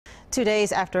2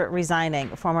 days after resigning,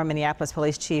 former Minneapolis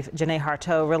Police Chief Janae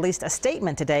Harteau released a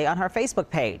statement today on her Facebook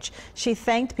page. She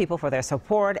thanked people for their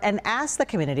support and asked the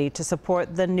community to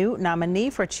support the new nominee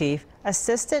for chief,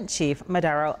 Assistant Chief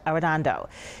Medaria Arradondo.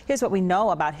 Here's what we know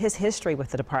about his history with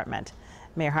the department.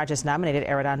 Mayor Hodges nominated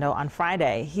Arradondo on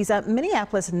Friday. He's a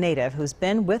Minneapolis native who's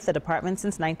been with the department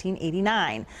since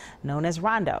 1989. Known as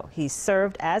Rondo, he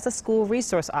served as a school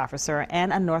resource officer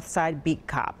and a Northside beat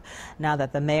cop. Now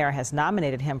that the mayor has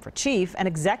nominated him for chief, an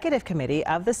executive committee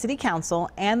of the city council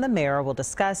and the mayor will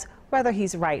discuss whether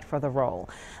he's right for the role.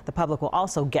 The public will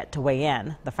also get to weigh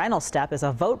in. The final step is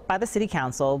a vote by the city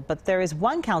council, but there is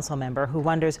one council member who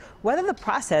wonders whether the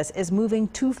process is moving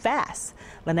too fast.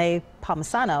 Lene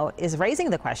Palmisano is raising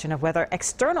the question of whether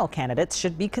external candidates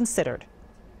should be considered.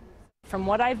 From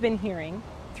what I've been hearing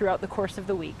throughout the course of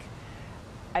the week,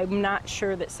 I'm not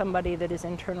sure that somebody that is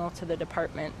internal to the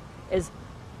department is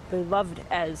beloved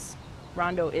as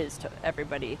Rondo is to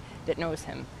everybody that knows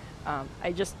him.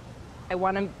 I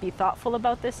want to be thoughtful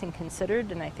about this and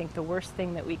considered, and I think the worst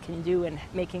thing that we can do in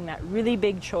making that really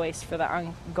big choice for the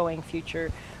ongoing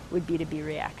future would be to be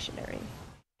reactionary.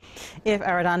 If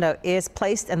Arradondo is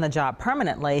placed in the job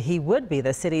permanently, he would be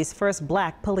the city's first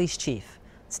black police chief.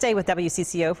 Stay with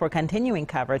WCCO for continuing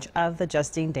coverage of the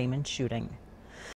Justine Damon shooting.